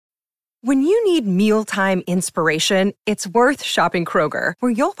When you need mealtime inspiration, it's worth shopping Kroger,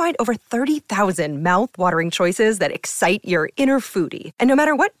 where you'll find over 30,000 mouth-watering choices that excite your inner foodie. And no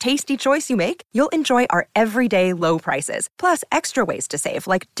matter what tasty choice you make, you'll enjoy our everyday low prices, plus extra ways to save,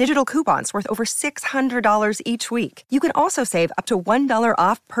 like digital coupons worth over $600 each week. You can also save up to $1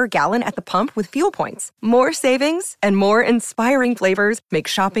 off per gallon at the pump with fuel points. More savings and more inspiring flavors make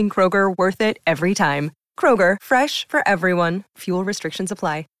shopping Kroger worth it every time. Kroger, fresh for everyone. Fuel restrictions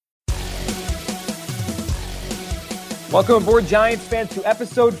apply. Welcome aboard, Giants fans, to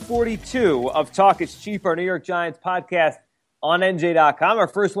episode 42 of Talk is Cheap, our New York Giants podcast on NJ.com. Our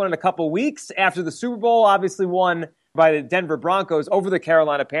first one in a couple weeks after the Super Bowl, obviously won by the Denver Broncos over the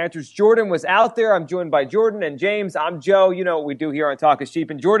Carolina Panthers. Jordan was out there. I'm joined by Jordan and James. I'm Joe. You know what we do here on Talk is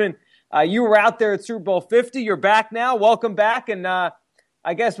Cheap. And Jordan, you were out there at Super Bowl 50. You're back now. Welcome back. And I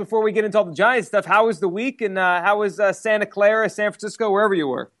guess before we get into all the Giants stuff, how was the week? And how was Santa Clara, San Francisco, wherever you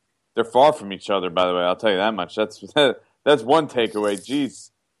were? They're far from each other, by the way. I'll tell you that much. That's one takeaway.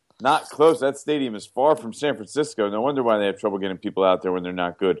 Jeez, not close. That stadium is far from San Francisco. No wonder why they have trouble getting people out there when they're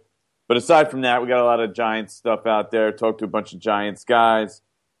not good. But aside from that, we got a lot of Giants stuff out there. Talked to a bunch of Giants guys.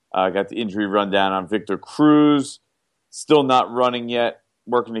 Got the injury rundown on Victor Cruz. Still not running yet.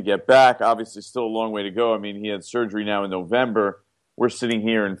 Working to get back. Obviously, still a long way to go. I mean, he had surgery now in November. We're sitting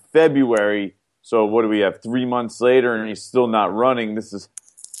here in February. So what do we have? 3 months later, and he's still not running. This is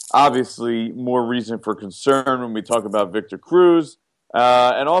obviously more reason for concern when we talk about Victor Cruz.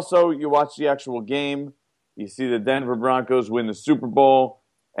 And also, you watch the actual game. You see the Denver Broncos win the Super Bowl,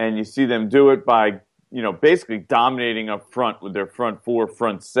 and you see them do it by, basically dominating up front with their front four,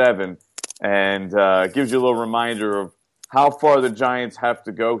 front seven. And gives you a little reminder of how far the Giants have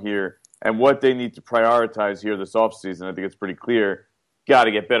to go here and what they need to prioritize here this offseason. I think it's pretty clear. Got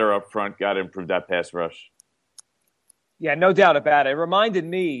to get better up front. Got to improve that pass rush. Yeah, no doubt about it. It reminded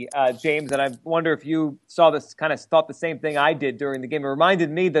me, James, and I wonder if you saw this, kind of thought the same thing I did during the game. It reminded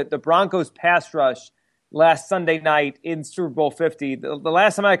me that the Broncos pass rush last Sunday night in Super Bowl 50, the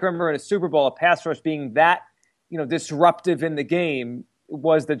last time I can remember in a Super Bowl, a pass rush being that, disruptive in the game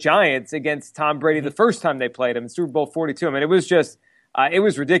was the Giants against Tom Brady the first time they played him in Super Bowl 42. I mean, it was just, it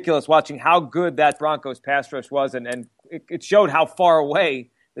was ridiculous watching how good that Broncos pass rush was, and it showed how far away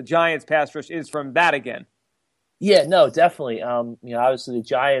the Giants pass rush is from that again. Yeah, no, definitely. Obviously the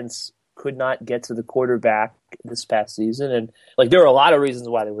Giants could not get to the quarterback this past season, and there were a lot of reasons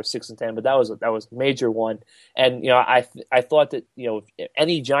why they were 6-10, but that was a major one. And I thought that if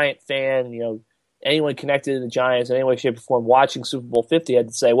any Giant fan, anyone connected to the Giants in any way, shape, or form watching Super Bowl 50 had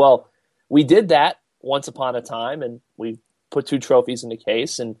to say, well, we did that once upon a time, and we put 2 trophies in the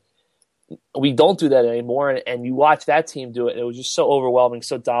case, and we don't do that anymore. And you watch that team do it, and it was just so overwhelming,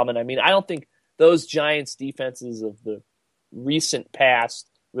 so dominant. I mean, I don't think those Giants defenses of the recent past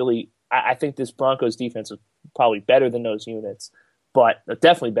really, I think this Broncos defense is probably better than those units, but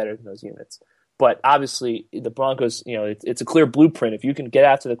definitely better than those units. But obviously the Broncos, it's a clear blueprint. If you can get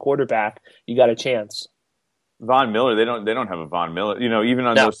out to the quarterback, you got a chance. Von Miller, they don't have a Von Miller. Even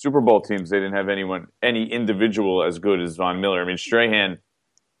on those Super Bowl teams, they didn't have any individual as good as Von Miller. I mean, Strahan,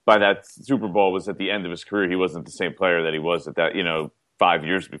 by that Super Bowl, was at the end of his career. He wasn't the same player that he was at that, 5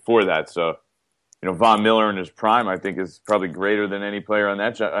 years before that. So, Von Miller in his prime, I think, is probably greater than any player on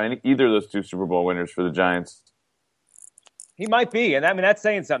that either of those 2 Super Bowl winners for the Giants. He might be, and that's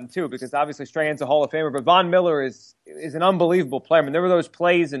saying something too, because obviously Strahan's a Hall of Famer, but Von Miller is an unbelievable player. I mean, there were those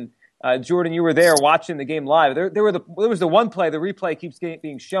plays, and Jordan, you were there watching the game live. There was the one play, the replay keeps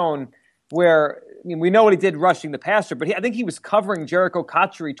being shown, where we know what he did rushing the passer, but I think he was covering Jericho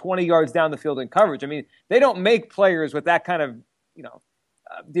Cotchery 20 yards down the field in coverage. I mean, they don't make players with that kind of,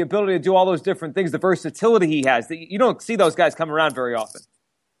 the ability to do all those different things, the versatility he has. You don't see those guys come around very often.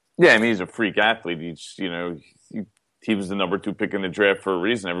 Yeah, I mean, he's a freak athlete. He was the number 2 pick in the draft for a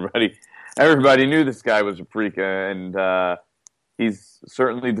reason. Everybody knew this guy was a freak, and he's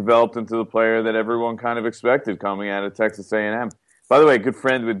certainly developed into the player that everyone kind of expected coming out of Texas A&M. By the way, good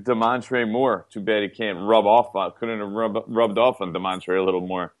friend with DeMontre Moore. Too bad he can't couldn't have rubbed off on DeMontre a little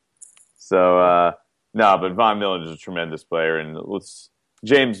more. So, but Von Miller is a tremendous player, and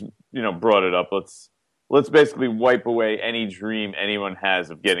James, brought it up. Let's basically wipe away any dream anyone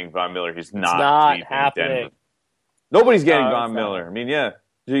has of getting Von Miller. He's not happening. Nobody's getting Von Miller. I mean, yeah,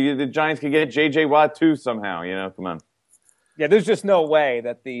 the Giants could get J.J. Watt too somehow. Come on. Yeah, there's just no way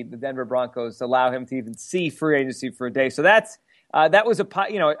that the Denver Broncos allow him to even see free agency for a day. So that was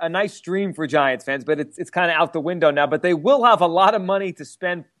a nice dream for Giants fans, but it's kind of out the window now. But they will have a lot of money to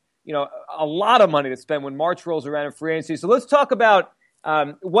spend. A lot of money to spend when March rolls around in free agency. So let's talk about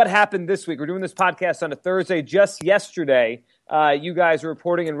what happened this week. We're doing this podcast on a Thursday. Just yesterday, you guys are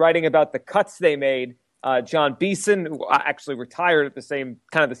reporting and writing about the cuts they made. John Beeson, who actually retired at the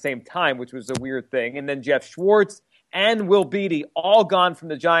same time, which was a weird thing. And then Jeff Schwartz and Will Beatty all gone from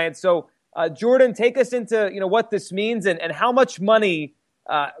the Giants. So, Jordan, take us into what this means and how much money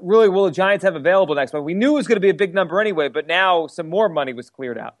really will the Giants have available next month. We knew it was going to be a big number anyway, but now some more money was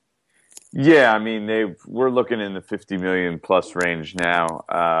cleared out. Yeah, I mean, we're looking in the $50 million plus range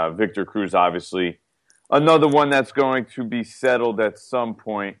now. Victor Cruz, obviously, another one that's going to be settled at some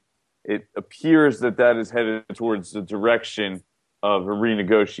point. It appears that is headed towards the direction of a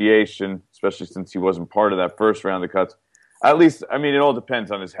renegotiation, especially since he wasn't part of that first round of cuts. At least, I mean, it all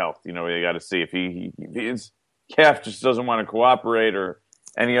depends on his health. You got to see if his calf just doesn't want to cooperate or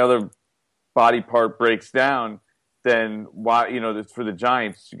any other body part breaks down. Then why? For the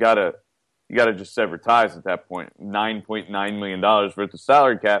Giants, you gotta just sever ties at that point. $9.9 million worth of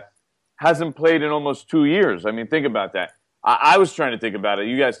salary cap. Hasn't played in almost 2 years. I mean, think about that. I was trying to think about it.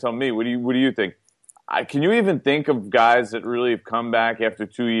 You guys tell me. What do you think? Can you even think of guys that really have come back after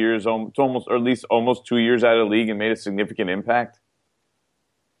 2 years, almost 2 years out of the league and made a significant impact?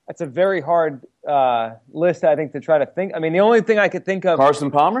 That's a very hard list, I think, to try to think. I mean, the only thing I could think of...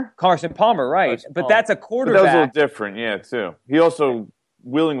 Carson Palmer, right. But that's a quarterback. But that was a little different, yeah, too. He also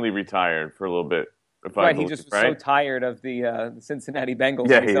willingly retired for a little bit. He just was so tired of the Cincinnati Bengals.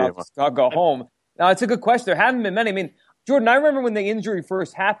 Yeah, he thought, I'll go home. Now, it's a good question. There haven't been many. I mean, Jordan, I remember when the injury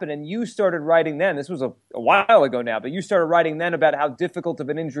first happened, and you started writing then. This was a while ago now, but you started writing then about how difficult of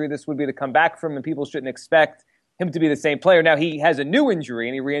an injury this would be to come back from, and people shouldn't expect him to be the same player. Now, he has a new injury,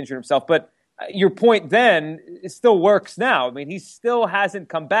 and he re-injured himself, but your point then it still works now. I mean, he still hasn't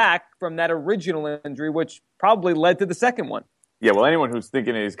come back from that original injury, which probably led to the second one. Yeah, well, anyone who's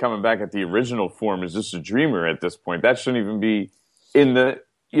thinking that he's coming back at the original form is just a dreamer at this point. That shouldn't even be in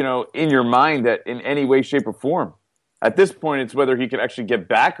your mind that in any way, shape, or form. At this point, it's whether he can actually get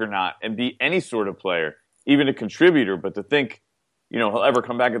back or not and be any sort of player, even a contributor. But to think, he'll ever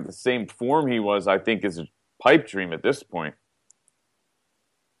come back at the same form he was, I think is a pipe dream at this point.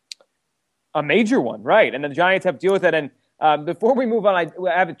 A major one, right. And the Giants have to deal with that. And before we move on, I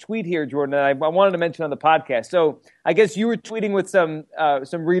have a tweet here, Jordan, that I wanted to mention on the podcast. So I guess you were tweeting with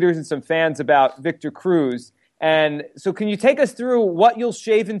some readers and some fans about Victor Cruz. And so can you take us through what you'll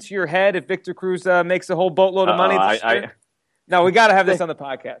shave into your head if Victor Cruz makes a whole boatload of money this year? No, we got to have this on the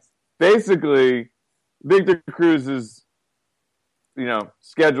podcast. Basically, Victor Cruz is,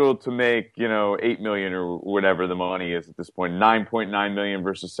 scheduled to make, $8 million or whatever the money is at this point, $9.9 million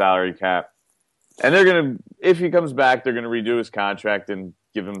versus salary cap. And they're going to, if he comes back, they're going to redo his contract and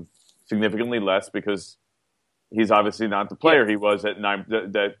give him significantly less because he's obviously not the player he was at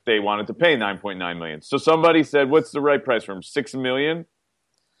that they wanted to pay $9.9 million. So somebody said, "What's the right price for him? $6 million?"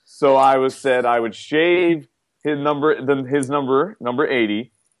 So I would shave his number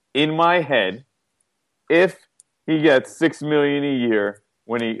 80, in my head, if he gets $6 million a year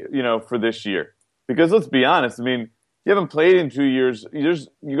when he, for this year. Because let's be honest, I mean, you haven't played in 2 years.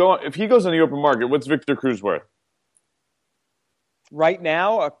 If he goes on the open market, what's Victor Cruz worth? Right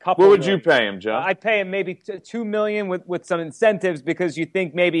now, a couple. What would you pay him, Joe? I'd pay him maybe $2 million with some incentives because you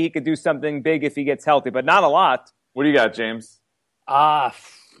think maybe he could do something big if he gets healthy, but not a lot. What do you got, James?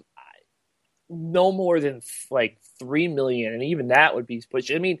 No more than like $3 million, and even that would be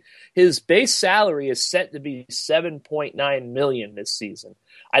pushing. I mean, his base salary is set to be $7.9 million this season.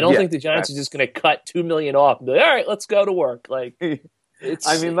 I don't think the Giants are just going to cut $2 million off and be like, all right, let's go to work. Like, I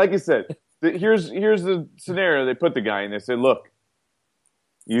mean, like you said, here's the scenario they put the guy in. They say, look,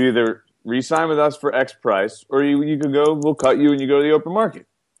 you either re-sign with us for X price, or you could go, we'll cut you and you go to the open market.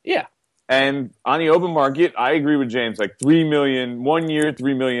 Yeah. And on the open market, I agree with James, like $3 million, 1 year,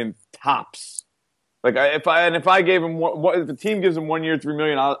 $3 million tops. Like if I gave him, if the team gives him 1 year, $3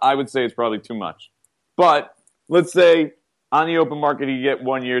 million, I would say it's probably too much. But let's say on the open market, he get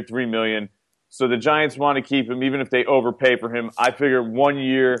 1 year, $3 million. So the Giants want to keep him, even if they overpay for him. I figure 1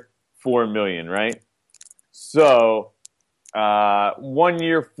 year, $4 million, right? So 1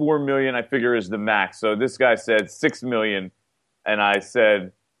 year, $4 million, I figure is the max. So this guy said $6 million, and I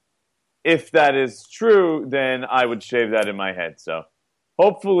said, if that is true, then I would shave that in my head. So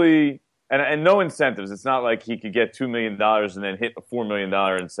hopefully, and no incentives. It's not like he could get $2 million and then hit a $4 million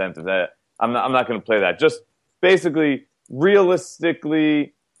incentive. I'm not going to play that. Just basically, realistic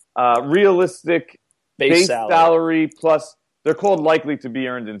base salary plus. They're called likely to be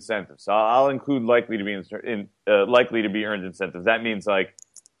earned incentives. So I'll include likely to be earned incentives. That means like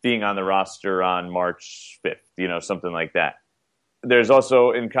being on the roster on March 5th, something like that. There's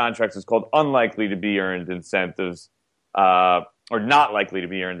also in contracts it's called unlikely to be earned incentives, or not likely to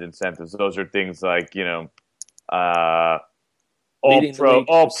be earned incentives. Those are things like leading the league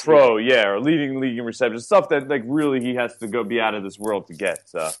all pro, yeah, or leading the league in receptions, stuff that like really he has to go be out of this world to get.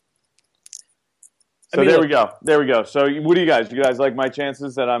 So there we go. So what do you guys? Do you guys like my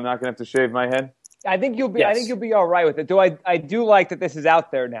chances that I'm not going to have to shave my head? I think you'll be. Yes. I think you'll be all right with it. Though I do like that this is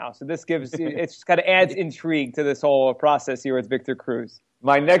out there now. So this gives it's kind of adds intrigue to this whole process here with Victor Cruz.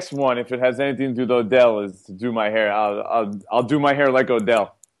 My next one, if it has anything to do with Odell, is to do my hair. I'll do my hair like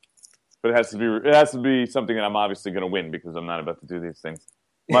Odell, but it has to be something that I'm obviously going to win because I'm not about to do these things.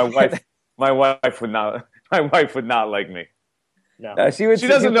 My wife would not like me. No, she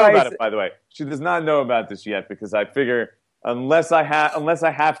doesn't know about it. By the way, she does not know about this yet because I figure unless I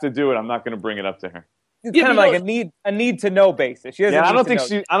have to do it, I'm not going to bring it up to her. It's kind of like a need to know basis. She I don't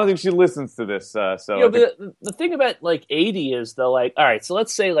think she listens to this. The thing about like 80 is though, like, all right, so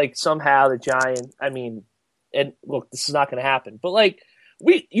let's say like somehow the Giants. I mean, and look, this is not going to happen, but like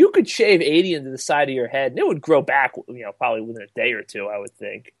you could shave 80 into the side of your head, and it would grow back. Probably within a day or two, I would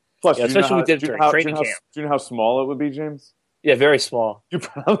think. Plus, especially we did it during training camp. Do you know how small it would be, James? Yeah, very small. You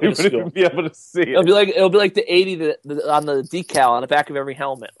probably wouldn't even be able to see it. It'll be like the 80 on the decal on the back of every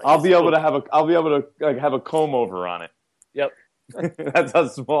helmet. Like, I'll be able to like have a comb over on it. Yep. That's how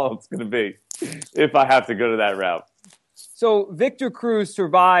small it's going to be if I have to go to that route. So Victor Cruz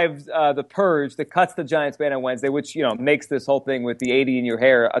survived the purge that cuts the Giants ban on Wednesday, which makes this whole thing with the 80 in your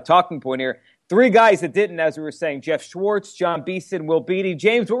hair a talking point here. 3 guys that didn't, as we were saying: Jeff Schwartz, John Beeson, Will Beatty.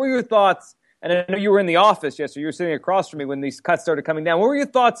 James, what were your thoughts? And I know you were in the office yesterday. You were sitting across from me when these cuts started coming down. What were your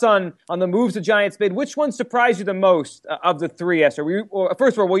thoughts on the moves the Giants made? Which one surprised you the most of the 3, Esther?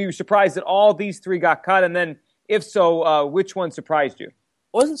 First of all, were you surprised that all these 3 got cut? And then, if so, which one surprised you?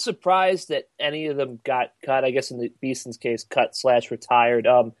 Wasn't surprised that any of them got cut. I guess in the Beeson's case, cut/retired.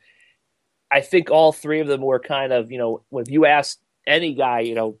 I think all 3 of them were kind of, if you ask any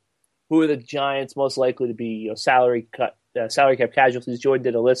guy, who are the Giants most likely to be salary cap casualties? Jordan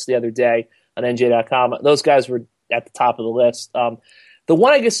did a list the other day on NJ.com. Those guys were at the top of the list. The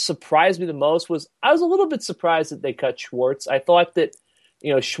one I guess surprised me the most was I was a little bit surprised that they cut Schwartz. I thought that,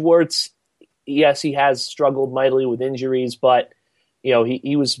 Schwartz, yes, he has struggled mightily with injuries, but,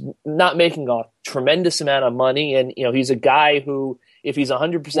 he was not making a tremendous amount of money. And, he's a guy who, if he's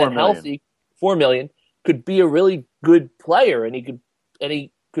 100% healthy, $4 million, could be a really good player. And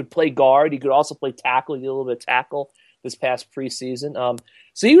he could play guard. He could also play tackle. He did a little bit of tackle this past preseason.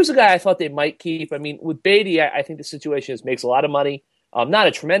 So he was a guy I thought they might keep. I mean, with Beatty, I think the situation is makes a lot of money. Not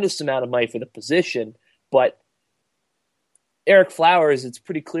a tremendous amount of money for the position, but Eric Flowers, it's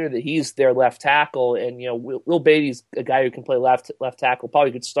pretty clear that he's their left tackle. And, Will Beatty's a guy who can play left tackle,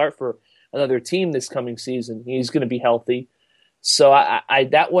 probably could start for another team this coming season. He's going to be healthy. So I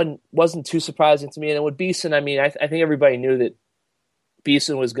that one wasn't too surprising to me. And then with Beeson, I mean, I think everybody knew that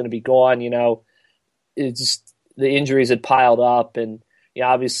Beeson was going to be gone. It just the injuries had piled up, and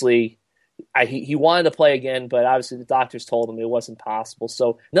obviously he wanted to play again, but obviously the doctors told him it wasn't possible.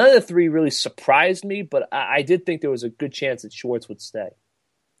 So none of the 3 really surprised me, but I did think there was a good chance that Schwartz would stay.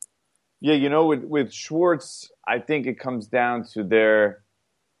 Yeah, with Schwartz, I think it comes down to their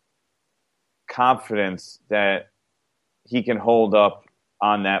confidence that he can hold up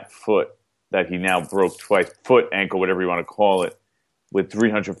on that foot that he now broke twice, foot, ankle, whatever you want to call it, with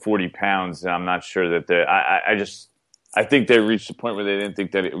 340 pounds. And I'm not sure that I think they reached a point where they didn't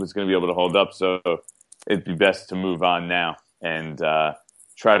think that it was going to be able to hold up. So it'd be best to move on now and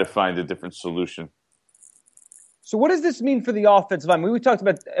try to find a different solution. So what does this mean for the offensive line? We talked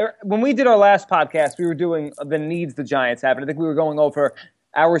about when we did our last podcast, we were doing the needs the Giants have. And I think we were going over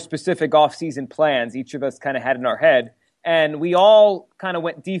our specific offseason plans each of us kind of had in our head. And we all kind of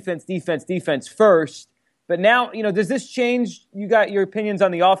went defense first. But now, does this change? You got your opinions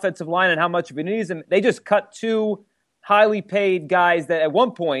on the offensive line and how much of it is. And they just cut 2 highly paid guys that at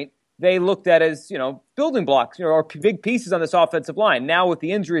one point they looked at as, building blocks, or big pieces on this offensive line. Now with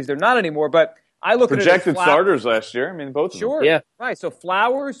the injuries, they're not anymore. But I look projected at it starters last year. I mean, both of them. Sure. Yeah. Right. So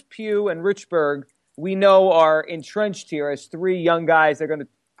Flowers, Pugh, and Richburg, we know are entrenched here as 3 young guys they're going to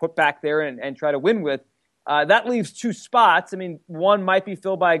put back there and try to win with. That leaves 2 spots. I mean, one might be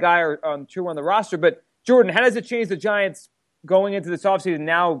filled by a guy or 2 on the roster. But, Jordan, how does it change the Giants going into this offseason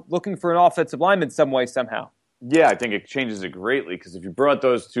now looking for an offensive lineman some way, somehow? Yeah, I think it changes it greatly because if you brought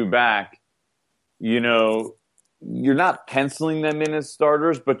those 2 back, you're not penciling them in as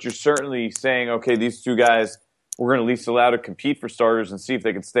starters, but you're certainly saying, okay, these 2 guys, we're going to at least allow to compete for starters and see if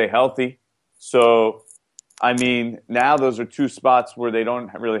they can stay healthy. So, I mean, now those are 2 spots where they don't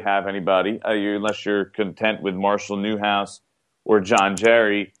really have anybody, unless you're content with Marshall Newhouse or John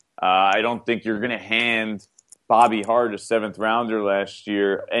Jerry. I don't think you're going to hand Bobby Hart, a 7th rounder last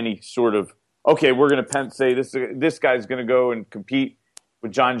year, any sort of okay, we're going to say this guy's going to go and compete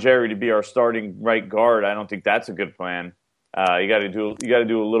with John Jerry to be our starting right guard. I don't think that's a good plan. You got to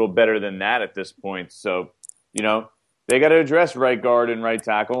do a little better than that at this point. So, they got to address right guard and right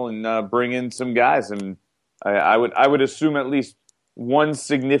tackle and bring in some guys. And I would assume at least one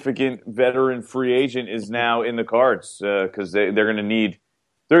significant veteran free agent is now in the cards because they're going to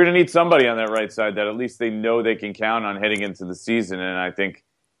need somebody on that right side that at least they know they can count on heading into the season. And I think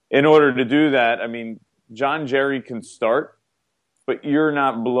in order to do that, I mean, John Jerry can start, but you're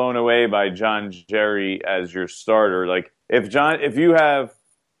not blown away by John Jerry as your starter. Like if you have,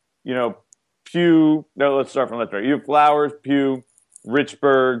 Pugh. No, let's start from left to right. You have Flowers, Pugh,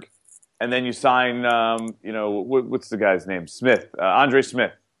 Richburg, and then you sign, what's the guy's name? Smith, Andre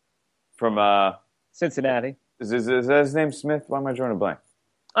Smith from Cincinnati. Is that his name, Smith? Why am I drawing a blank?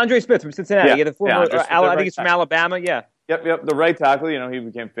 Andre Smith from Cincinnati. Yeah, the former. I think he's from Alabama. Yeah. Yep. The right tackle. He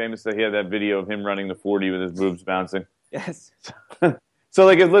became famous that he had that video of him running the 40 with his boobs bouncing. Yes. So,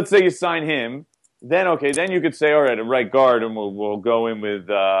 let's say you sign him, then you could say, all right, a right guard, and we'll go in with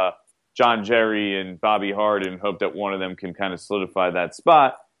John Jerry and Bobby Hart and hope that one of them can kind of solidify that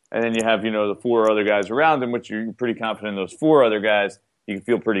spot. And then you have, the four other guys around him, which you're pretty confident in those four other guys. You can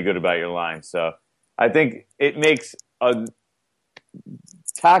feel pretty good about your line. So I think it makes a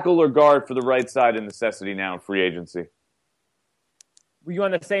tackle or guard for the right side a necessity now in free agency. Were you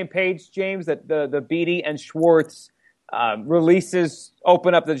on the same page, James, that the Beatty and Schwartz releases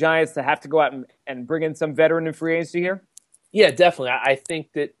open up the Giants to have to go out and bring in some veteran in free agency here? Yeah, definitely. I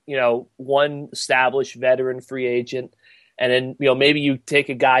think that, one established veteran free agent, and then, maybe you take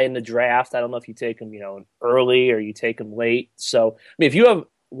a guy in the draft. I don't know if you take him, early or you take him late. So, if you have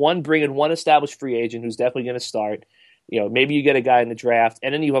bring in one established free agent who's definitely going to start, maybe you get a guy in the draft,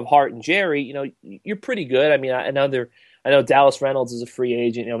 and then you have Hart and Jerry, you're pretty good. I mean, I know Dallas Reynolds is a free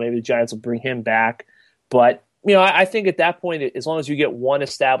agent. Maybe the Giants will bring him back. But, I think at that point, as long as you get one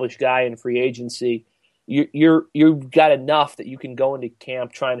established guy in free agency, you've got enough that you can go into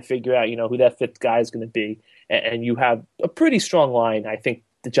camp trying to figure out, who that fifth guy is going to be. And you have a pretty strong line, I think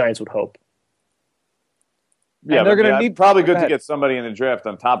the Giants would hope. Yeah, and they're going to need probably good to get somebody in the draft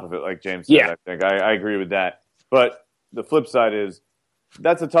on top of it, like James said. Yeah. I think I agree with that. But the flip side is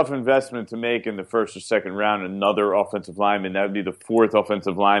that's a tough investment to make in the first or second round. Another offensive lineman, that would be the fourth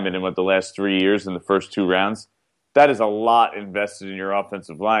offensive lineman in the last 3 years in the first two rounds. That is a lot invested in your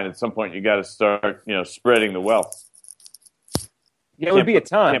offensive line. At some point, you got to start, spreading the wealth. Yeah, it would be a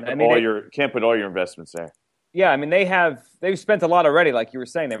ton. Can't put all your investments there. Yeah, I mean they've spent a lot already, like you were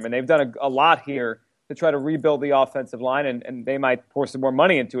saying there. I mean they've done a lot here to try to rebuild the offensive line, and they might pour some more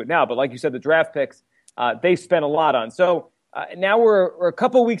money into it now. But like you said, the draft picks they spent a lot on. So now we're a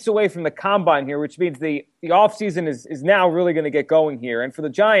couple weeks away from the combine here, which means the offseason is now really going to get going here. And for the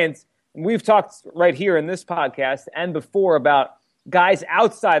Giants, and we've talked right here in this podcast and before about guys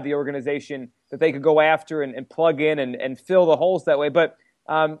outside the organization that they could go after and plug in and fill the holes that way. But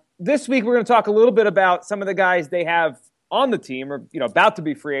this week we're going to talk a little bit about some of the guys they have on the team or about to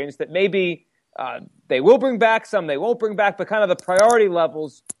be free agents that maybe they will bring back, some they won't bring back, but kind of the priority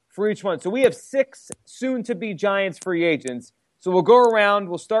levels for each one. So we have 6 soon-to-be Giants free agents. So we'll go around.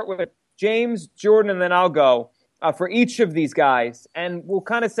 We'll start with James, Jordan, and then I'll go for each of these guys. And we'll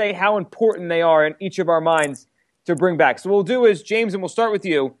kind of say how important they are in each of our minds to bring back. So what we'll do is, James, and we'll start with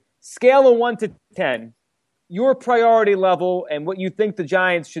you, scale of 1 to 10, your priority level and what you think the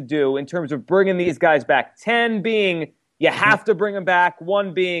Giants should do in terms of bringing these guys back. 10 being you have to bring them back.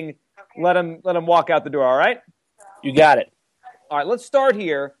 1 being let them walk out the door, all right? You got it. All right, let's start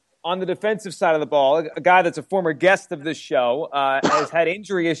here on the defensive side of the ball. A guy that's a former guest of this show has had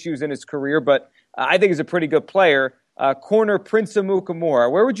injury issues in his career, but I think he's a pretty good player. Corner Prince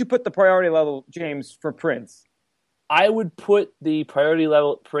Amukamara. Where would you put the priority level, James, for Prince? I would put the priority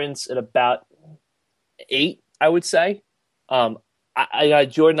level at Prince at about 8, I would say. Jordan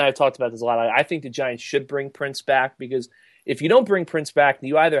and I have talked about this a lot. I think the Giants should bring Prince back because if you don't bring Prince back,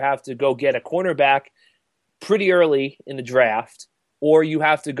 you either have to go get a cornerback pretty early in the draft or you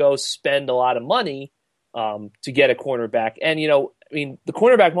have to go spend a lot of money to get a cornerback. And, the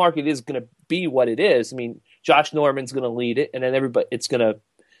cornerback market is going to be what it is. I mean, Josh Norman's going to lead it, and then everybody, it's going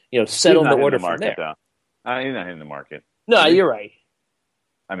to, settle the order from there. He's not hitting the market. No, you're right.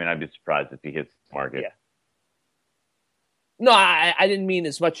 I mean, I'd be surprised if he hits the market. Yeah. No, I didn't mean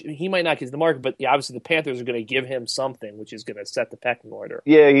as much. He might not get to the market, but obviously the Panthers are going to give him something, which is going to set the pecking order.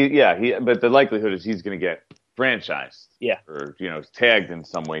 Yeah, but the likelihood is he's going to get franchised. Yeah. Or, tagged in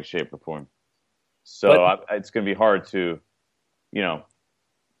some way, shape, or form. So it's going to be hard to,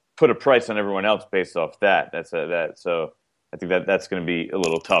 put a price on everyone else based off that. So I think that's going to be a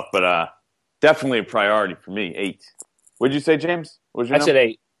little tough. But Definitely a priority for me, 8. What'd you say, James? What was your I number? said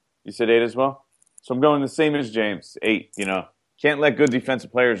 8. You said 8 as well? So I'm going the same as James, 8. Can't let good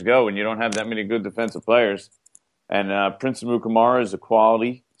defensive players go when you don't have that many good defensive players. And Prince Amukamara is a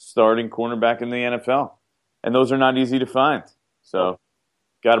quality starting cornerback in the NFL. And those are not easy to find. So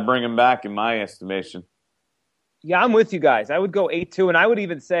got to bring him back in my estimation. Yeah, I'm with you guys. I would go 8-2, and I would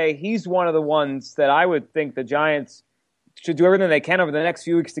even say he's one of the ones that I would think the Giants should do everything they can over the next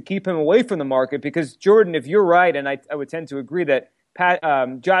few weeks to keep him away from the market. Because, Jordan, if you're right, and I would tend to agree that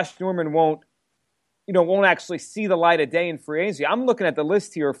Josh Norman won't actually see the light of day in free agency. I'm looking at the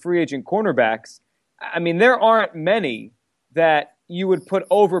list here of free agent cornerbacks. I mean, there aren't many that you would put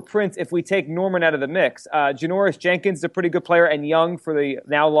over Prince if we take Norman out of the mix. Janoris Jenkins is a pretty good player, and Young for the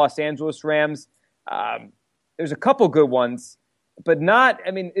now Los Angeles Rams. There's a couple good ones, but not –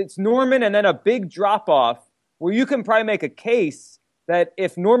 I mean, it's Norman and then a big drop-off where you can probably make a case that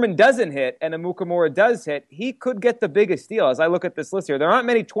if Norman doesn't hit and Amukamara does hit, he could get the biggest deal. As I look at this list here, there aren't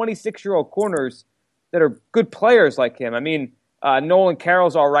many 26-year-old corners that are good players like him. I mean, Nolan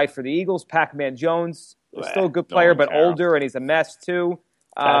Carroll's all right for the Eagles. Pac-Man Jones is still a good player, but older, and he's a mess too.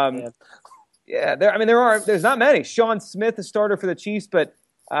 There's not many. Sean Smith, a starter for the Chiefs, but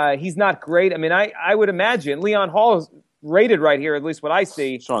he's not great. I mean, I would imagine Leon Hall is rated right here, at least what I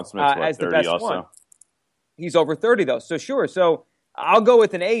see, Sean Smith's as the best also. one. He's over 30, though, so sure. So I'll go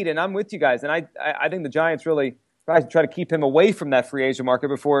with an 8, and I'm with you guys. And I think the Giants really try to keep him away from that free agent market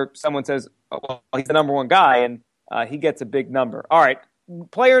before someone says, oh, well, he's the number one guy, and he gets a big number. All right,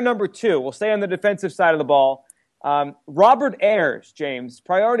 player number 2. We'll stay on the defensive side of the ball. Robert Ayers, James,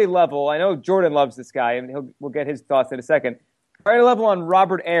 priority level. I know Jordan loves this guy, and we'll get his thoughts in a second. Priority level on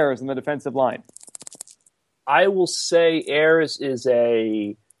Robert Ayers on the defensive line. I will say Ayers is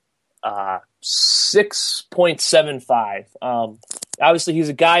a 6.75. Obviously, he's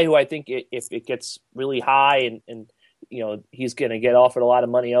a guy who I think if it gets really high and he's going to get offered a lot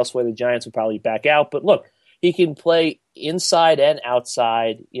of money elsewhere, the Giants would probably back out. But look, he can play inside and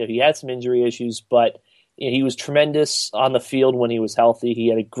outside. He had some injury issues, but he was tremendous on the field when he was healthy. He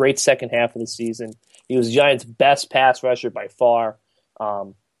had a great second half of the season. He was the Giants' best pass rusher by far.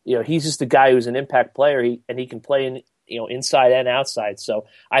 He's just a guy who's an impact player, and he can play inside and outside. So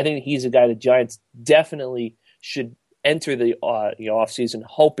I think he's a guy the Giants definitely should enter the offseason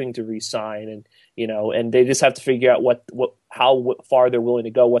hoping to re-sign, and they just have to figure out how far they're willing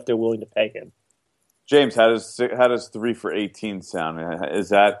to go, what they're willing to pay him. James, how does 3 for 18 sound? Is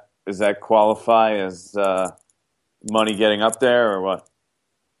that qualify as money getting up there or what?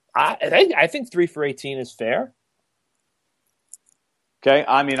 I think 3 for 18 is fair. Okay,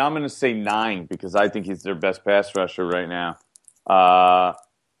 I mean, I'm going to say 9 because I think he's their best pass rusher right now.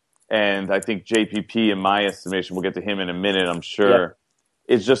 And I think JPP, in my estimation, we'll get to him in a minute, I'm sure.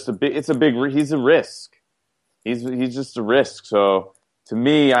 Yeah. He's a risk. He's just a risk. So to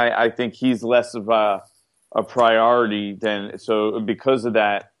me, I think he's less of a priority because of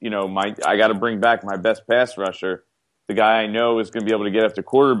that, I got to bring back my best pass rusher. The guy I know is going to be able to get after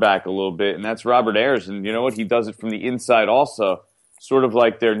quarterback a little bit, and that's Robert Ayers. And you know what? He does it from the inside also. Sort of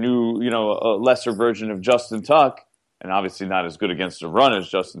like their new, a lesser version of Justin Tuck, and obviously not as good against the run as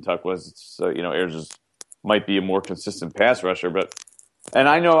Justin Tuck was. Ayers might be a more consistent pass rusher. And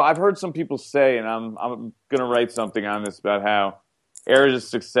I know I've heard some people say, and I'm going to write something on this about how Ayers'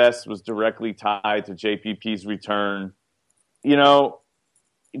 success was directly tied to JPP's return. The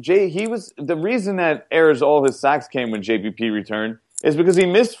reason that Ayers, all his sacks came when JPP returned is because he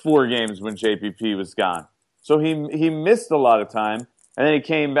missed 4 games when JPP was gone. So he missed a lot of time, and then he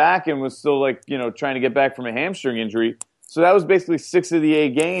came back and was still trying to get back from a hamstring injury. So that was basically 6 of the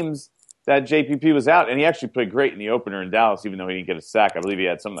 8 games that JPP was out, and he actually played great in the opener in Dallas, even though he didn't get a sack. I believe he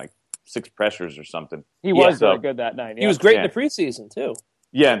had something like 6 pressures or something. He was very good that night. Yeah. He was great in the preseason too.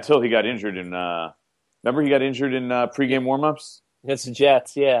 Yeah, until he got injured in. Remember, he got injured in pregame warmups against the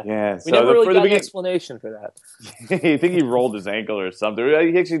Jets. Yeah. We never really got an explanation for that. I think he rolled his ankle or something.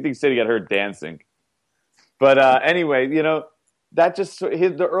 He actually said he got hurt dancing. But anyway, that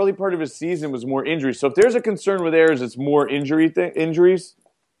the early part of his season was more injuries. So if there's a concern with Ayers, it's more injuries.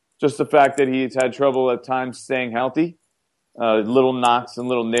 Just the fact that he's had trouble at times staying healthy. Little knocks and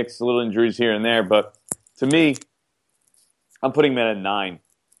little nicks, little injuries here and there. But to me, I'm putting him at a 9.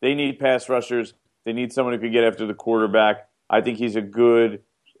 They need pass rushers. They need someone who could get after the quarterback. I think he's a good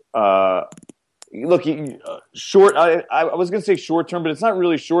short. I was going to say short term, but it's not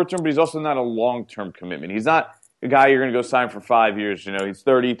really short term. But he's also not a long term commitment. He's not a guy you're going to go sign for 5 years. He's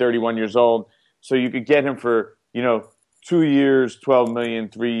 30, 31 years old, so you could get him for 2 years, $12 million,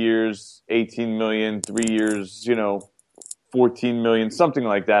 3 years, $18 million, 3 years, 14 million, something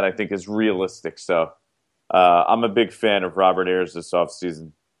like that, I think is realistic. So I'm a big fan of Robert Ayers this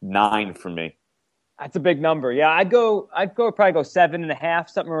offseason. 9 for me. That's a big number. Yeah, I'd probably go 7.5,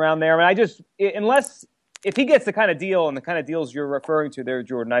 something around there. I mean, unless if he gets the kind of deal and the kind of deals you're referring to there,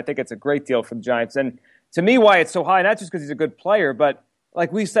 Jordan, I think it's a great deal for the Giants. And to me, why it's so high, not just because he's a good player, but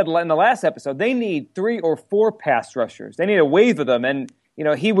like we said in the last episode, they need 3 or 4 pass rushers. They need a wave of them, and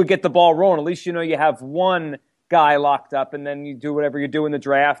he would get the ball rolling. At least you have one guy locked up, and then you do whatever you do in the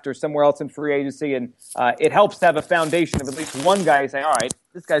draft or somewhere else in free agency, and it helps to have a foundation of at least one guy saying, all right,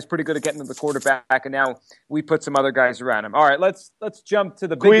 this guy's pretty good at getting to the quarterback, and now we put some other guys around him. All right, let's jump to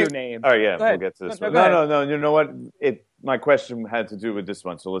the bigger name. Oh, yeah, we'll get to this one. No, you know what? My question had to do with this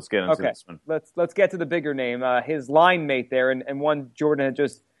one, so let's get into this one. Let's get to the bigger name. His line mate there, and one Jordan had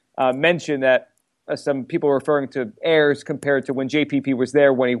just mentioned that some people were referring to Ayers compared to when JPP was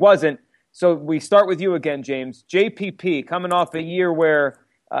there when he wasn't. So we start with you again, James. JPP coming off a year where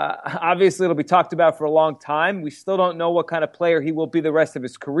obviously it'll be talked about for a long time. We still don't know what kind of player he will be the rest of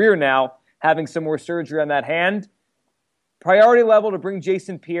his career now, having some more surgery on that hand. Priority level to bring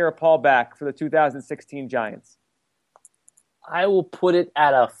Jason Pierre-Paul back for the 2016 Giants. I will put it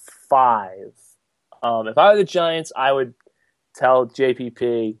at a 5. If I were the Giants, I would tell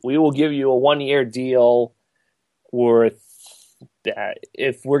JPP, we will give you a 1-year deal worth,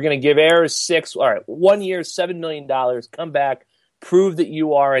 if we're going to give Ayers 6, all right, 1 year, $7 million, come back, prove that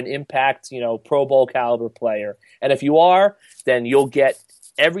you are an impact, Pro Bowl caliber player. And if you are, then you'll get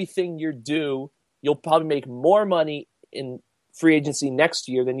everything you're due. You'll probably make more money in free agency next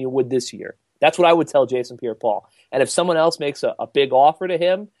year than you would this year. That's what I would tell Jason Pierre-Paul. And if someone else makes a big offer to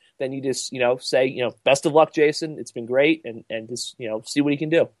him, then you just, say, best of luck, Jason. It's been great. And just, see what he can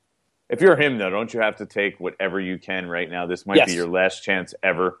do. If you're him, though, don't you have to take whatever you can right now? This might be your last chance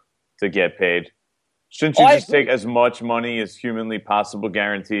ever to get paid. Shouldn't you just take as much money as humanly possible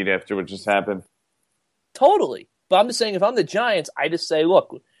guaranteed after what just happened? Totally. But I'm just saying, if I'm the Giants, I just say,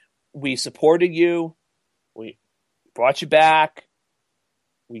 look, we supported you. We brought you back.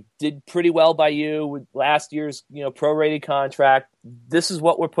 We did pretty well by you with last year's, prorated contract. This is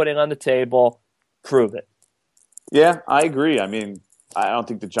what we're putting on the table. Prove it. Yeah, I agree. I mean, I don't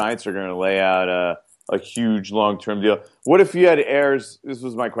think the Giants are going to lay out a huge long-term deal. What if you had Ayers? This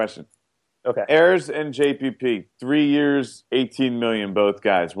was my question. Okay. Ayers and JPP, 3 years, $18 million, both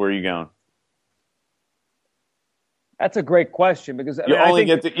guys. Where are you going? That's a great question because you only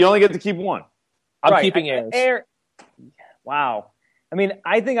get to keep one. I'm keeping Ayers. Wow. I mean,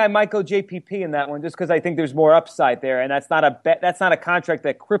 I think I might go JPP in that one just because I think there's more upside there, and that's not a contract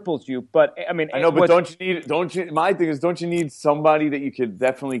that cripples you. But I mean, I know, but my thing is, don't you need somebody that you could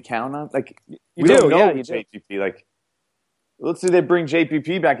definitely count on? Like we don't know JPP. Like, let's say they bring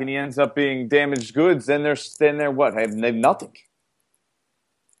JPP back and he ends up being damaged goods, then they're what? They have nothing.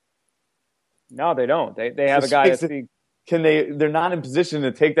 No, they don't. They have a guy that's they're not in position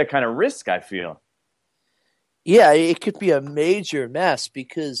to take that kind of risk, I feel. Yeah, it could be a major mess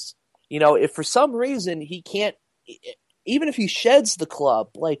because, if for some reason he can't, even if he sheds the club,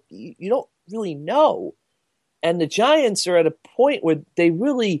 like, you don't really know. And the Giants are at a point where they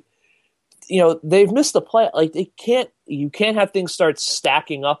really, they've missed the play. Like, you can't have things start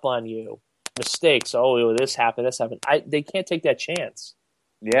stacking up on you. Mistakes. Oh, this happened. They can't take that chance.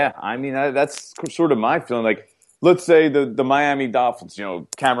 Yeah, I mean, that's sort of my feeling. Like, let's say the Miami Dolphins,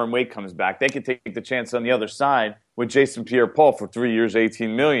 Cameron Wake comes back. They could take the chance on the other side with Jason Pierre-Paul for 3 years,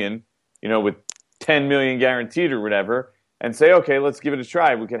 $18 million, with $10 million guaranteed or whatever, and say, okay, let's give it a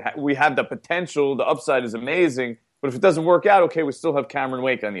try. We have the potential. The upside is amazing. But if it doesn't work out, okay, we still have Cameron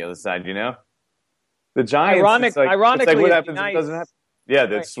Wake on the other side, The Giants, ironically, what happens if it doesn't happen? Yeah,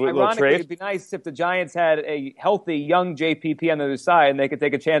 that's a little trade. It'd be nice if the Giants had a healthy young JPP on the other side and they could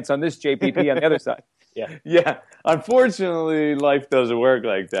take a chance on this JPP on the other side. Yeah. Unfortunately, life doesn't work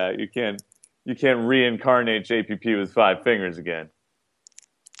like that. You can't reincarnate JPP with 5 fingers again.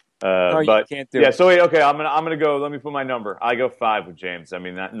 You can't do it. So wait, okay, I'm gonna go. Let me put my number. I go 5 with James. I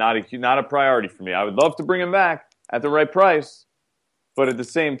mean, not a priority for me. I would love to bring him back at the right price, but at the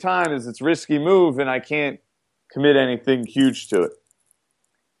same time, it's a risky move, and I can't commit anything huge to it.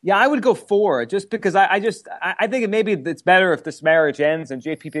 Yeah, I would go 4 just because I think maybe it's better if this marriage ends and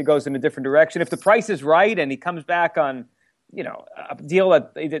JPP goes in a different direction. If the price is right and he comes back on, a deal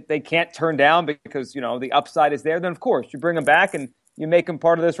that they can't turn down because, the upside is there, then of course you bring him back and you make him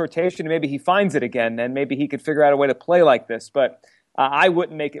part of this rotation and maybe he finds it again and maybe he could figure out a way to play like this. But I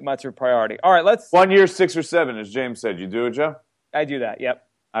wouldn't make it much of a priority. All right, let's... 1 year, 6 or 7, as James said. You do it, Joe? I do that, yep.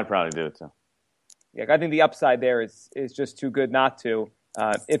 I'd probably do it too. Yeah, I think the upside there is just too good not to.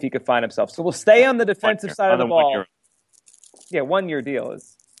 If he could find himself. So we'll stay on the defensive side of the ball. Yeah, 1 year deal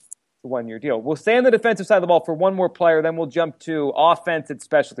is a 1 year deal. We'll stay on the defensive side of the ball for one more player, then we'll jump to offense and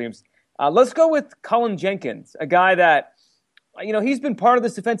special teams. Let's go with Cullen Jenkins, a guy that, he's been part of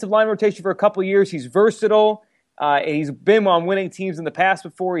this defensive line rotation for a couple of years. He's versatile. He's been on winning teams in the past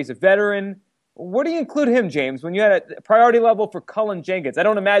before. He's a veteran. Where do you include him, James, when you had a priority level for Cullen Jenkins? I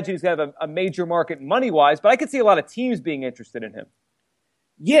don't imagine he's going to have a major market money-wise, but I could see a lot of teams being interested in him.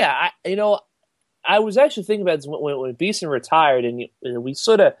 Yeah, I was actually thinking about this when Beeson retired, and we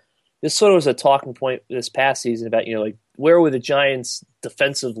this was a talking point this past season about, where were the Giants'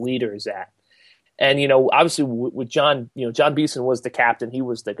 defensive leaders at? And, obviously with John Beeson was the captain. He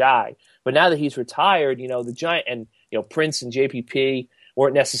was the guy. But now that he's retired, the Giant and, Prince and JPP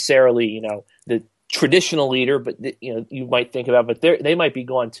weren't necessarily, the traditional leader, but, you might think about, but they might be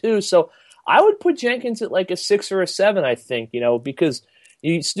gone too. So I would put Jenkins at like a 6 or a 7, I think, because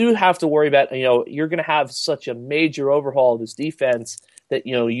you do have to worry about, you're going to have such a major overhaul of this defense that,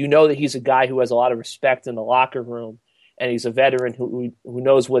 that he's a guy who has a lot of respect in the locker room, and he's a veteran who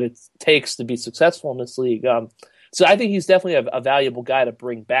knows what it takes to be successful in this league. So I think he's definitely a valuable guy to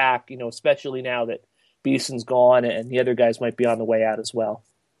bring back, especially now that Beeson's gone and the other guys might be on the way out as well.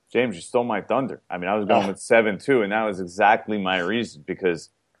 James, you stole my thunder. I mean, I was going with 7 too, and that was exactly my reason, because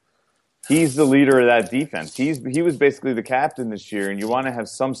he's the leader of that defense. He was basically the captain this year, and you want to have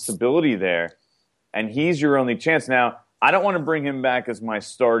some stability there, and he's your only chance. Now, I don't want to bring him back as my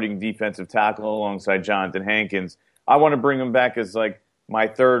starting defensive tackle alongside Jonathan Hankins. I want to bring him back as like my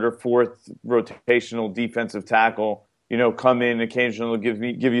 3rd or 4th rotational defensive tackle. Come in occasionally,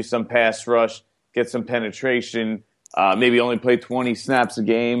 give you some pass rush, get some penetration, maybe only play 20 snaps a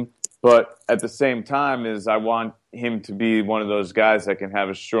game. But at the same time, I want him to be one of those guys that can have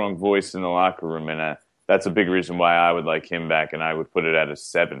a strong voice in the locker room, and that's a big reason why I would like him back, and I would put it at a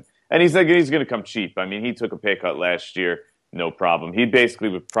 7. And he's going to come cheap. I mean, he took a pay cut last year, no problem. He basically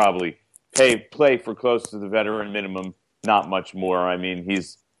would probably play for close to the veteran minimum, not much more. I mean,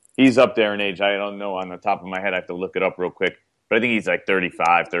 he's up there in age. I don't know on the top of my head. I have to look it up real quick. But I think he's like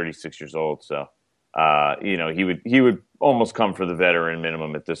 35, 36 years old. So, he would almost come for the veteran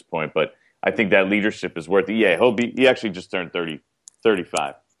minimum at this point. But I think that leadership is worth it. Yeah, he actually just turned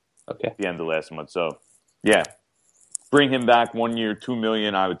 35 at the end of last month. So, yeah, bring him back 1 year, $2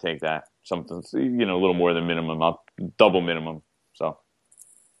 million. I would take that. Something, a little more than minimum, double minimum. So.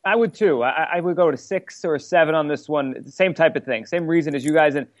 I would too. I would go to 6 or 7 on this one. Same type of thing. Same reason as you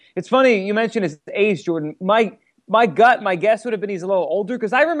guys. And it's funny, you mentioned his age, Jordan. My guess would have been he's a little older,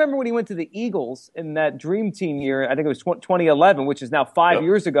 because I remember when he went to the Eagles in that Dream Team year, I think it was 2011, which is now 5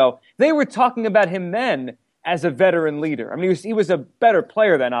 years ago. They were talking about him then as a veteran leader. I mean, he was a better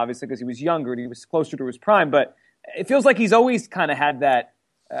player then, obviously, because he was younger and he was closer to his prime. But it feels like he's always kind of had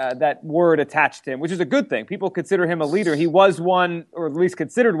that word attached to him, which is a good thing. People consider him a leader. He was one, or at least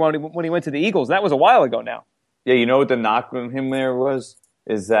considered one, when he went to the Eagles. That was a while ago now. Yeah, you know what the knock on him there is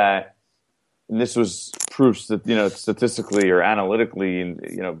that, and this was proofs that, statistically or analytically,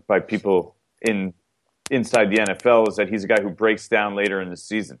 and, by people inside the NFL, is that he's a guy who breaks down later in the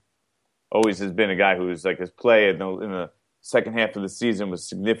season. Always has been a guy who's like, his play in the second half of the season was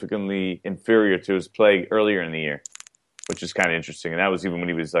significantly inferior to his play earlier in the year, which is kind of interesting. And that was even when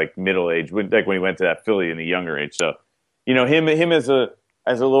he was like middle age, like when he went to that Philly in the younger age. So, him as a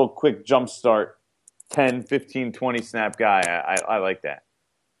little quick jump start, 10, 15, 20 snap guy, I like that.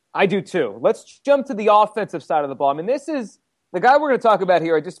 I do too. Let's jump to the offensive side of the ball. I mean, this is the guy we're going to talk about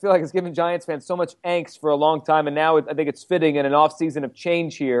here. I just feel like it's given Giants fans so much angst for a long time, and now I think it's fitting in an offseason of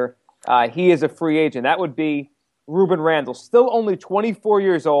change here. He is a free agent. That would be Ruben Randle, still only 24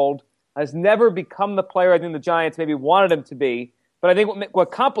 years old, has never become the player I think the Giants maybe wanted him to be. But I think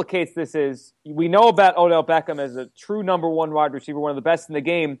what complicates this is we know about Odell Beckham as a true number 1 wide receiver, one of the best in the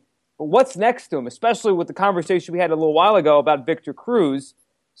game. But what's next to him, especially with the conversation we had a little while ago about Victor Cruz?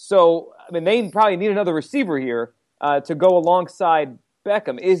 So, I mean, they probably need another receiver here to go alongside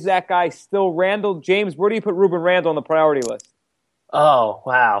Beckham. Is that guy still Randle? James, where do you put Ruben Randle on the priority list? Oh,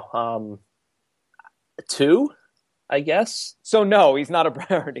 wow. 2? I guess. So no, he's not a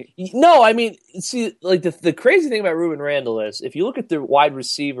priority. No, I mean, see, like the crazy thing about Ruben Randle is if you look at the wide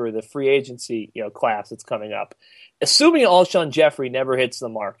receiver, the free agency, class that's coming up, assuming Alshon Jeffrey never hits the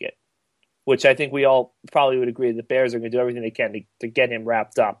market, which I think we all probably would agree the Bears are going to do everything they can to get him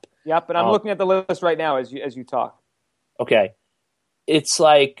wrapped up. Yep, and I'm looking at the list right now as you talk. Okay. It's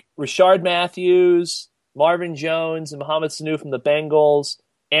like Rashard Matthews, Marvin Jones, and Mohamed Sanu from the Bengals,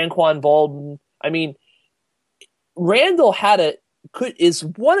 Anquan Bolden. I mean, Randall is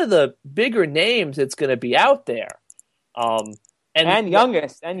one of the bigger names that's going to be out there, and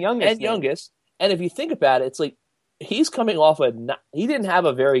youngest. And if you think about it, it's like he's coming off he had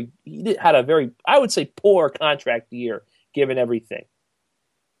a very, I would say, poor contract year given everything.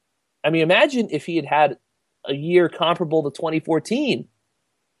 I mean, imagine if he had a year comparable to 2014.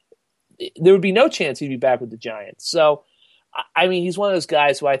 There would be no chance he'd be back with the Giants. So, I mean, he's one of those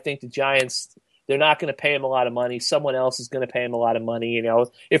guys who I think the Giants, they're not going to pay him a lot of money. Someone else is going to pay him a lot of money. You know,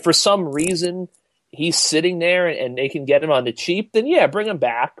 if for some reason he's sitting there and they can get him on the cheap, then yeah, bring him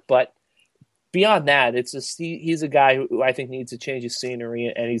back. But beyond that, it's just he's a guy who I think needs to change his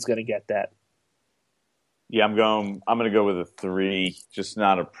scenery, and he's going to get that. Yeah, I'm going to go with a 3. Just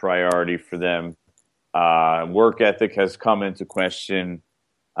not a priority for them. Work ethic has come into question,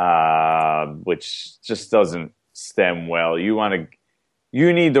 which just doesn't stem well.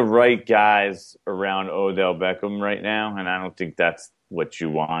 You need the right guys around Odell Beckham right now, and I don't think that's what you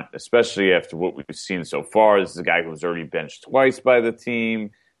want, especially after what we've seen so far. This is a guy who was already benched twice by the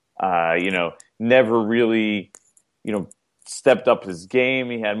team. Never really, stepped up his game.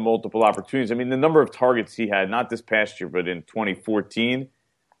 He had multiple opportunities. I mean, the number of targets he had, not this past year, but in 2014.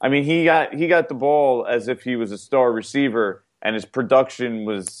 I mean, he got the ball as if he was a star receiver, and his production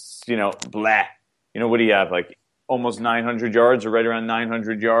was, blah. What do you have, like almost 900 yards or right around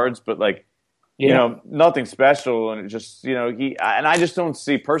 900 yards? But nothing special. And it just, I just don't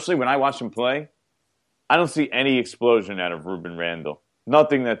see, personally, when I watch him play, I don't see any explosion out of Ruben Randle.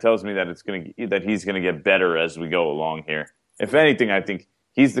 Nothing that tells me that that he's going to get better as we go along here. If anything, I think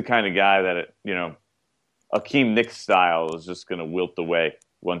he's the kind of guy that Akeem Nicks style is just going to wilt away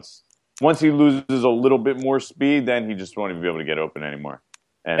once he loses a little bit more speed. Then he just won't even be able to get open anymore.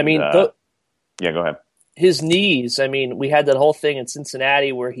 And, I mean, go ahead. His knees. I mean, we had that whole thing in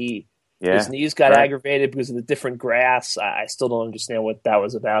Cincinnati where his knees got aggravated because of the different grass. I still don't understand what that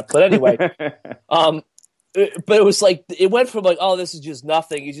was about. But anyway, but it was like it went from like, oh, this is just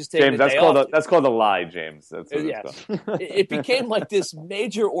nothing. You just take James. That's called a lie, James. That's what it's called. It became like this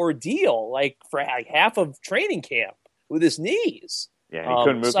major ordeal, like for like half of training camp with his knees. Yeah, he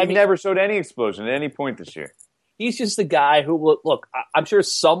couldn't move. He never showed any explosion at any point this year. He's just a guy who look. I'm sure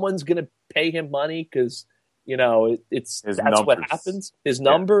someone's going to pay him money because that's what happens. His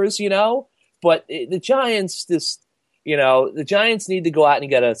numbers, But the Giants, the Giants need to go out and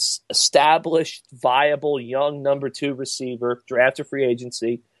get an established, viable, young number 2 receiver, draft or free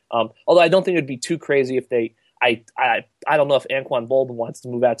agency. Although I don't think it would be too crazy if they. I don't know if Anquan Boldin wants to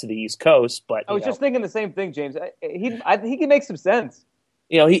move out to the East Coast, but I was just thinking the same thing, James. I think he can make some sense.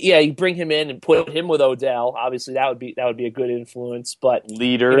 You bring him in and put him with Odell. Obviously, that would be a good influence. But the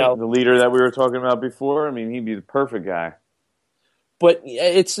leader that we were talking about before. I mean, he'd be the perfect guy. But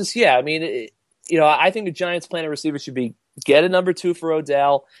it's just, I mean, I think the Giants' plan of receiver should be get a number 2 for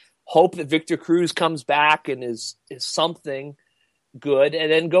Odell, hope that Victor Cruz comes back and is something good,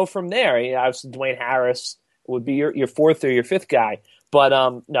 and then go from there. Obviously, Dwayne Harris would be your 4th or your 5th guy. But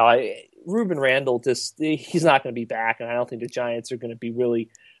Ruben Randle, he's not going to be back, and I don't think the Giants are going to be really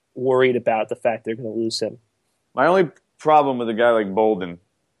worried about the fact they're going to lose him. My only problem with a guy like Bolden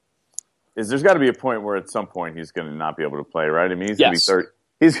is there's got to be a point where at some point he's going to not be able to play, right? I mean, he's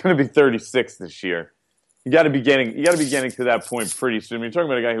going to be 36 this year. You got to be getting to that point pretty soon. I mean, you're talking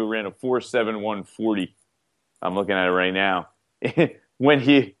about a guy who ran a 4.71 40. I'm looking at it right now. When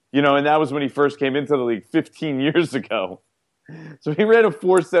he, and that was when he first came into the league 15 years ago. So he ran a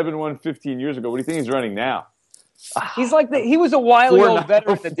 4.71 15 years ago. What do you think he's running now? He's like he was a wily old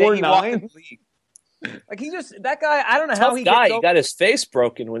veteran the day he walked in the league. Like that guy, I don't know how he got his face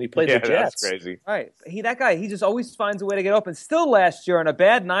broken when he played the Jets. That's crazy. Right. He just always finds a way to get open. Still last year on a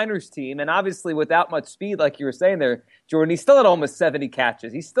bad Niners team, and obviously without much speed, like you were saying there, Jordan, he still had almost 70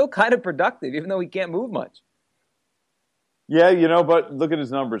 catches. He's still kind of productive, even though he can't move much. Yeah, but look at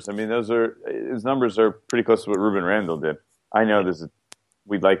his numbers. I mean, his numbers are pretty close to what Ruben Randle did. I know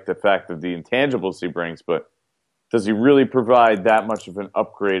we like the fact of the intangibles he brings, but does he really provide that much of an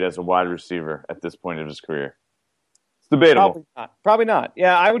upgrade as a wide receiver at this point of his career? It's debatable. Probably not.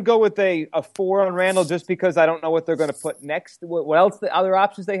 Yeah, I would go with a 4 on Randle just because I don't know what they're going to put next, what else the other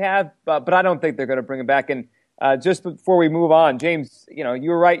options they have, but I don't think they're going to bring him back. And just before we move on, James, you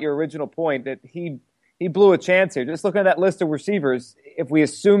were right, your original point that he blew a chance here. Just looking at that list of receivers, if we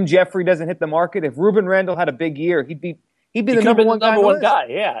assume Jeffrey doesn't hit the market, if Ruben Randle had a big year, he'd be the number one guy.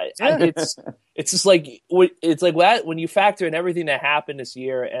 Yeah. It's just like that when you factor in everything that happened this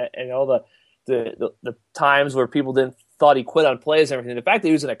year and all the times where people thought he quit on plays and everything. The fact that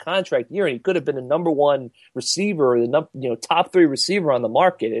he was in a contract year and he could have been the number 1 receiver or the top 3 receiver on the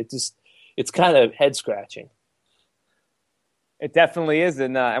market. It's kind of head scratching. It definitely is,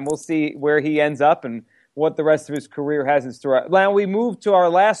 and we'll see where he ends up and what the rest of his career has in store. Now we move to our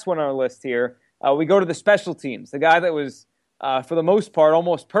last one on our list here. we go to the special teams. The guy that was, for the most part,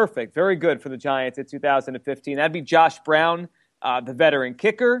 almost perfect, very good for the Giants in 2015. That'd be Josh Brown, the veteran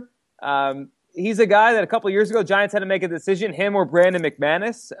kicker. He's a guy that a couple of years ago, Giants had to make a decision, him or Brandon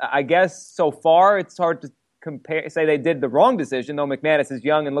McManus. I guess so far it's hard to say they did the wrong decision, though McManus is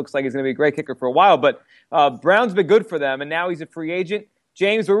young and looks like he's going to be a great kicker for a while. But Brown's been good for them, and now he's a free agent.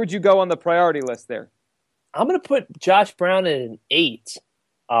 James, where would you go on the priority list there? I'm going to put Josh Brown at an 8.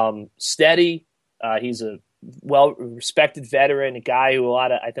 Steady. He's a well-respected veteran, a guy who I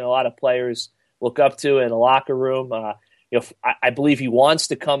think a lot of players look up to in the locker room. I believe he wants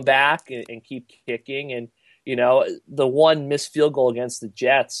to come back and keep kicking. And, the one missed field goal against the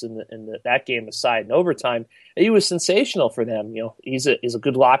Jets in that game aside in overtime, he was sensational for them. He's a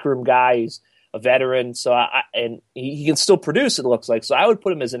good locker room guy. He's a veteran. So and he can still produce, it looks like. So I would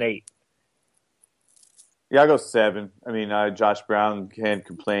put him as an 8. Yeah, I'll go 7. I mean, Josh Brown can't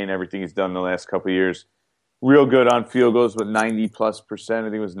complain. Everything he's done the last couple of years. Real good on field goals with 90+%. I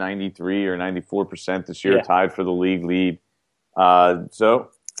think it was 93 or 94% this year, tied for the league lead.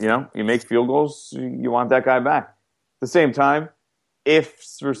 So, you make field goals, you want that guy back. At the same time, if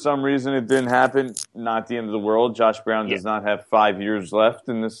for some reason it didn't happen, not the end of the world. Josh Brown does not have 5 years left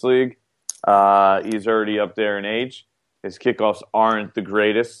in this league. He's already up there in age. His kickoffs aren't the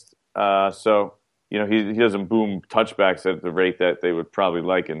greatest. So, he doesn't boom touchbacks at the rate that they would probably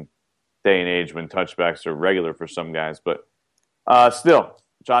like in day and age when touchbacks are regular for some guys. But still,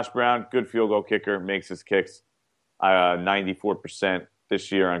 Josh Brown, good field goal kicker, makes his kicks 94%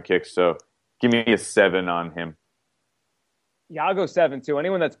 this year on kicks. So give me a 7 on him. Yeah, I'll go 7 too.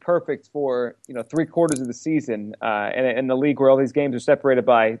 Anyone that's perfect for 3/4 of the season in the league where all these games are separated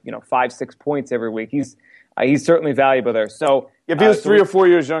by 5-6 points every week, he's certainly valuable there. So if he was 3 or 4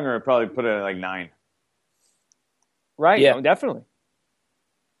 years younger, I'd probably put it at like 9. Right? Yeah, definitely.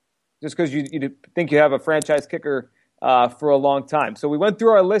 Just because you think you have a franchise kicker for a long time. So we went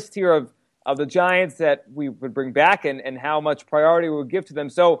through our list here of the Giants that we would bring back and how much priority we would give to them.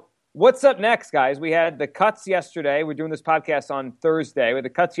 So what's up next, guys? We had the cuts yesterday. We're doing this podcast on Thursday. With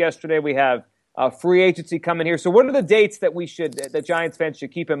the cuts yesterday, we have free agency coming here. So what are the dates that Giants fans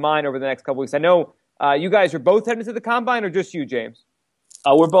should keep in mind over the next couple weeks? I know you guys are both heading to the Combine, or just you, James?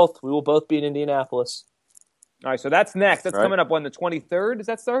 We will both be in Indianapolis. All right, so that's next. That's coming up on the 23rd. Does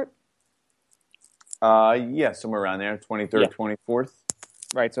that start? Yeah, somewhere around there, 23rd, 24th.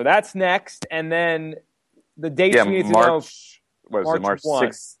 Right, so that's next, and then the dates we need to know. March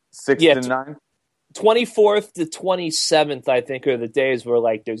 6th and 9th? 24th to 27th, I think, are the days where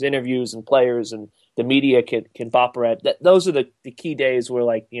there's interviews and players and the media can bop around. Those are the key days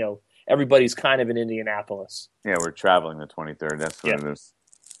where everybody's kind of in Indianapolis. Yeah, we're traveling the 23rd. That's what it is.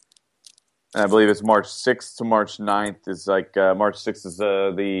 And I believe it's March 6th to March 9th. March 6th is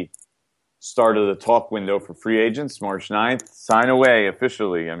the start of the talk window for free agents. March 9th, sign away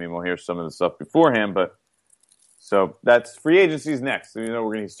officially. I mean, we'll hear some of the stuff beforehand, but so that's free agency is next. We're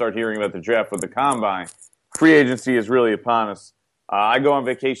going to start hearing about the draft with the Combine. Free agency is really upon us. I go on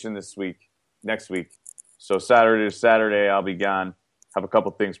vacation next week. So Saturday to Saturday, I'll be gone. Have a couple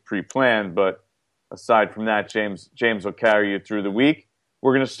things pre-planned, but aside from that, James will carry you through the week.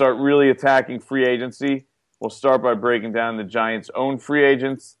 We're going to start really attacking free agency. We'll start by breaking down the Giants' own free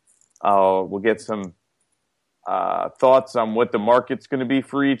agents. We'll get some thoughts on what the market's going to be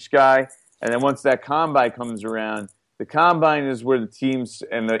for each guy. And then once that Combine comes around, the Combine is where the teams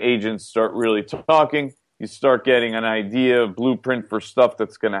and the agents start really talking. You start getting an idea, blueprint for stuff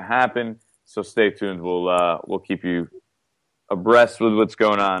that's going to happen. So stay tuned. We'll keep you abreast with what's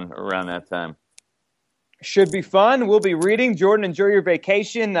going on around that time. Should be fun. We'll be reading. Jordan, enjoy your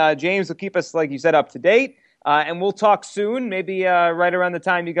vacation. James will keep us, like you said, up to date. And we'll talk soon, maybe right around the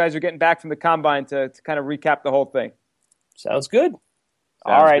time you guys are getting back from the Combine to kind of recap the whole thing. Sounds good.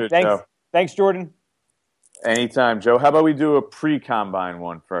 All right, thanks. Joe. Thanks, Jordan. Anytime, Joe. How about we do a pre-Combine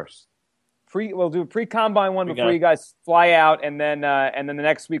one first? We'll do a pre-Combine one before you guys fly out, and then the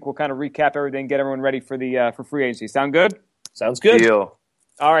next week we'll kind of recap everything, get everyone ready for free agency. Sound good? Sounds good. Deal.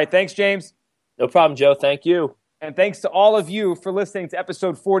 All right, thanks, James. No problem, Joe. Thank you. And thanks to all of you for listening to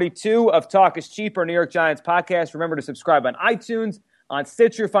episode 42 of Talk is Cheap, our New York Giants podcast. Remember to subscribe on iTunes, on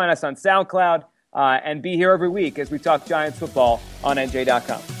Stitcher, find us on SoundCloud, and be here every week as we talk Giants football on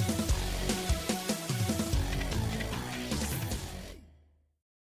NJ.com.